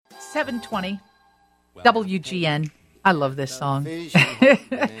720 WGN. I love this song.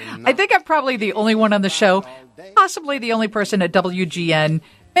 I think I'm probably the only one on the show, possibly the only person at WGN,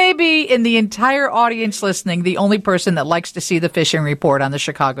 maybe in the entire audience listening, the only person that likes to see the fishing report on the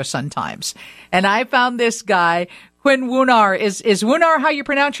Chicago Sun-Times. And I found this guy, Quinn Woonar. Is Woonar how you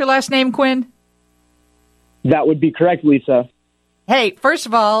pronounce your last name, Quinn? That would be correct, Lisa. Hey, first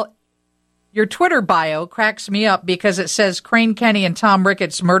of all, your Twitter bio cracks me up because it says Crane Kenny and Tom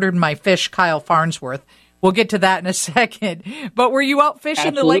Ricketts murdered my fish, Kyle Farnsworth. We'll get to that in a second. But were you out fishing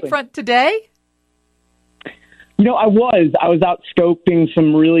Absolutely. the lakefront today? You know, I was out scoping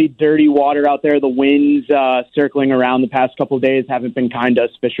some really dirty water out there. The winds circling around the past couple of days haven't been kind to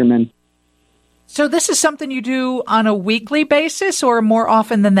us fishermen. So this is something you do on a weekly basis or more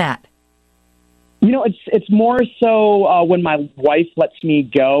often than that? You know, it's more so when my wife lets me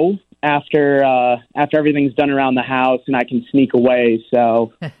go after everything's done around the house and I can sneak away.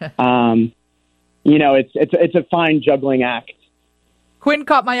 So, you know, it's a fine juggling act. Quinn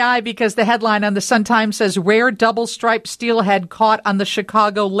caught my eye because the headline on the Sun-Times says, rare double-striped steelhead caught on the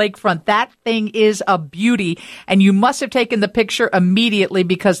Chicago lakefront. That thing is a beauty, and you must have taken the picture immediately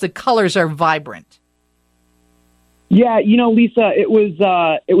because the colors are vibrant. Yeah, you know, Lisa, it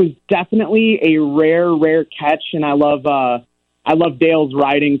was definitely a rare catch, and I love Dale's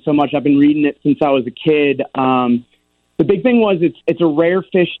writing so much. I've been reading it since I was a kid. The big thing was it's a rare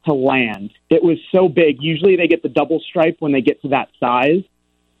fish to land. It was so big. Usually they get the double stripe when they get to that size.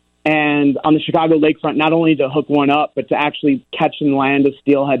 And on the Chicago lakefront, not only to hook one up, but to actually catch and land a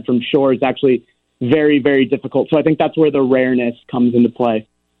steelhead from shore is actually very, very difficult. So I think that's where the rareness comes into play.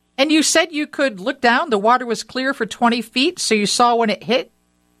 And you said you could look down. The water was clear for 20 feet, so you saw when it hit?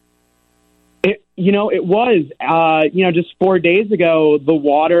 It was. Just 4 days ago, the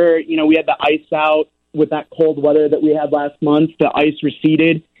water, we had the ice out. With that cold weather that we had last month, the ice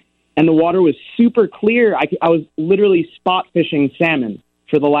receded, and the water was super clear. I was literally spot fishing salmon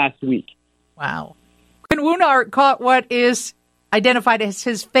for the last week. Wow. Quinn Woonar caught what is identified as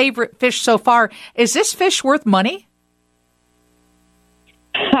his favorite fish so far. Is this fish worth money?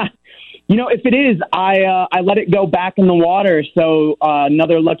 If it is, I let it go back in the water, so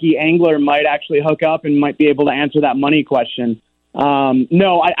another lucky angler might actually hook up and might be able to answer that money question.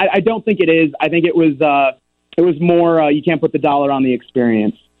 No, I don't think it is. I think it was more, you can't put the dollar on the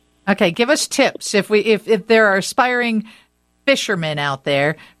experience. Okay. Give us tips. If there are aspiring fishermen out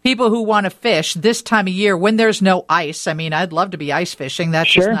there, people who want to fish this time of year when there's no ice. I mean, I'd love to be ice fishing. That's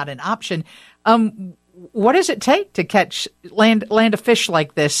Sure. just not an option. What does it take to land a fish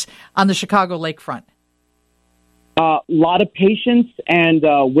like this on the Chicago lakefront? A lot of patience and,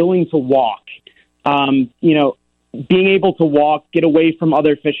 willing to walk. Being able to walk, get away from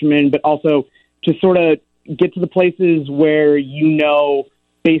other fishermen, but also to sort of get to the places where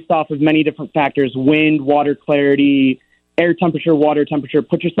based off of many different factors, wind, water clarity, air temperature, water temperature,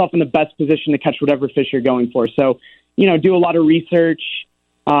 put yourself in the best position to catch whatever fish you're going for. So, do a lot of research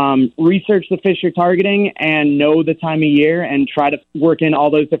the fish you're targeting and know the time of year and try to work in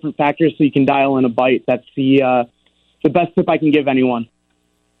all those different factors so you can dial in a bite. That's the best tip I can give anyone.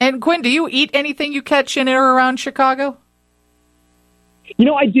 And Quinn, do you eat anything you catch in or around Chicago?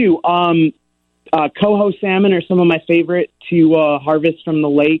 I do. Coho salmon are some of my favorite to harvest from the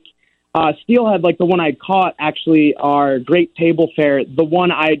lake. Steelhead, like the one I caught, actually are great table fare. The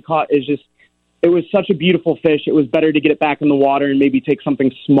one I had caught it was such a beautiful fish. It was better to get it back in the water and maybe take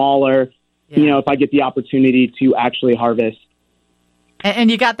something smaller, if I get the opportunity to actually harvest.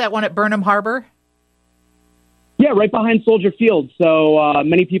 And you got that one at Burnham Harbor? Yeah, right behind Soldier Field. So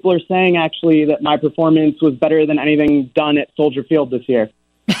many people are saying, actually, that my performance was better than anything done at Soldier Field this year.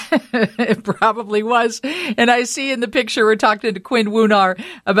 It probably was. And I see in the picture we're talking to Quinn Woonar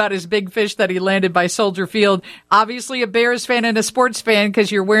about his big fish that he landed by Soldier Field. Obviously a Bears fan and a sports fan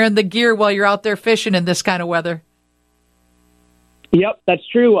because you're wearing the gear while you're out there fishing in this kind of weather. Yep, that's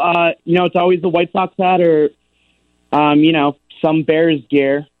true. It's always the White Sox hat or, some Bears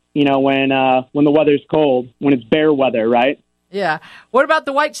gear. When the weather's cold, when it's bear weather, right? Yeah. What about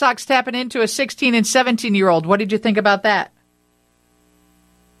the White Sox tapping into a 16 and 17-year-old? What did you think about that?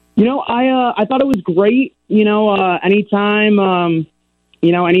 I thought it was great. Anytime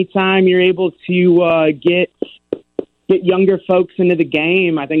you're able to get younger folks into the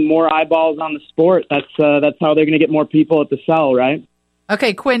game, I think more eyeballs on the sport. That's how they're going to get more people at the cell, right?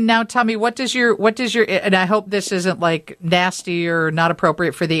 Okay, Quinn, now tell me, what does your, and I hope this isn't like nasty or not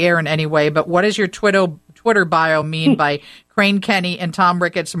appropriate for the air in any way, but what does your Twitter bio mean by Crane Kenny and Tom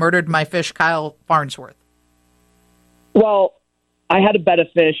Ricketts murdered my fish, Kyle Farnsworth? Well, I had a bet a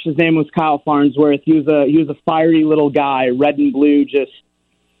fish. His name was Kyle Farnsworth. He was a fiery little guy, red and blue, just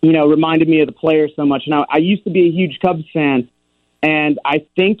reminded me of the players so much. Now, I used to be a huge Cubs fan, and I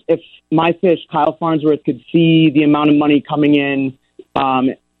think if my fish, Kyle Farnsworth, could see the amount of money coming in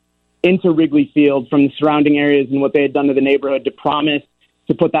into Wrigley Field from the surrounding areas and what they had done to the neighborhood to promise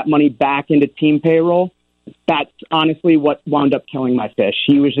to put that money back into team payroll, that's honestly what wound up killing my fish.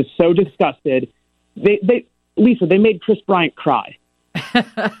 He was just so disgusted. Lisa, they made Chris Bryant cry.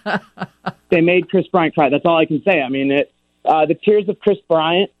 They made Chris Bryant cry. That's all I can say. I mean, the tears of Chris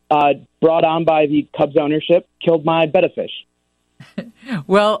Bryant, brought on by the Cubs ownership, killed my betta fish.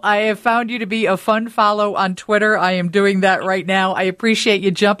 Well, I have found you to be a fun follow on Twitter. I am doing that right now. I appreciate you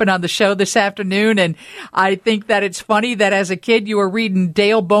jumping on the show this afternoon, and I think that it's funny that as a kid you were reading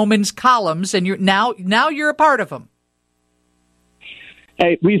Dale Bowman's columns, and now you're a part of them.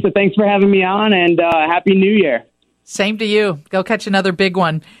 Hey, Lisa, thanks for having me on, and Happy New Year. Same to you. Go catch another big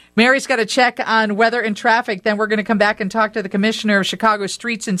one. Mary's got to check on weather and traffic. Then we're going to come back and talk to the Commissioner of Chicago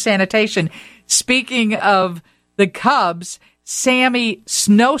Streets and Sanitation. Speaking of the Cubs, Sammy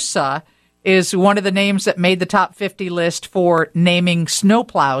Snosa is one of the names that made the top 50 list for naming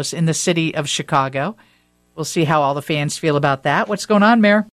snowplows in the city of Chicago. We'll see how all the fans feel about that. What's going on, Mayor?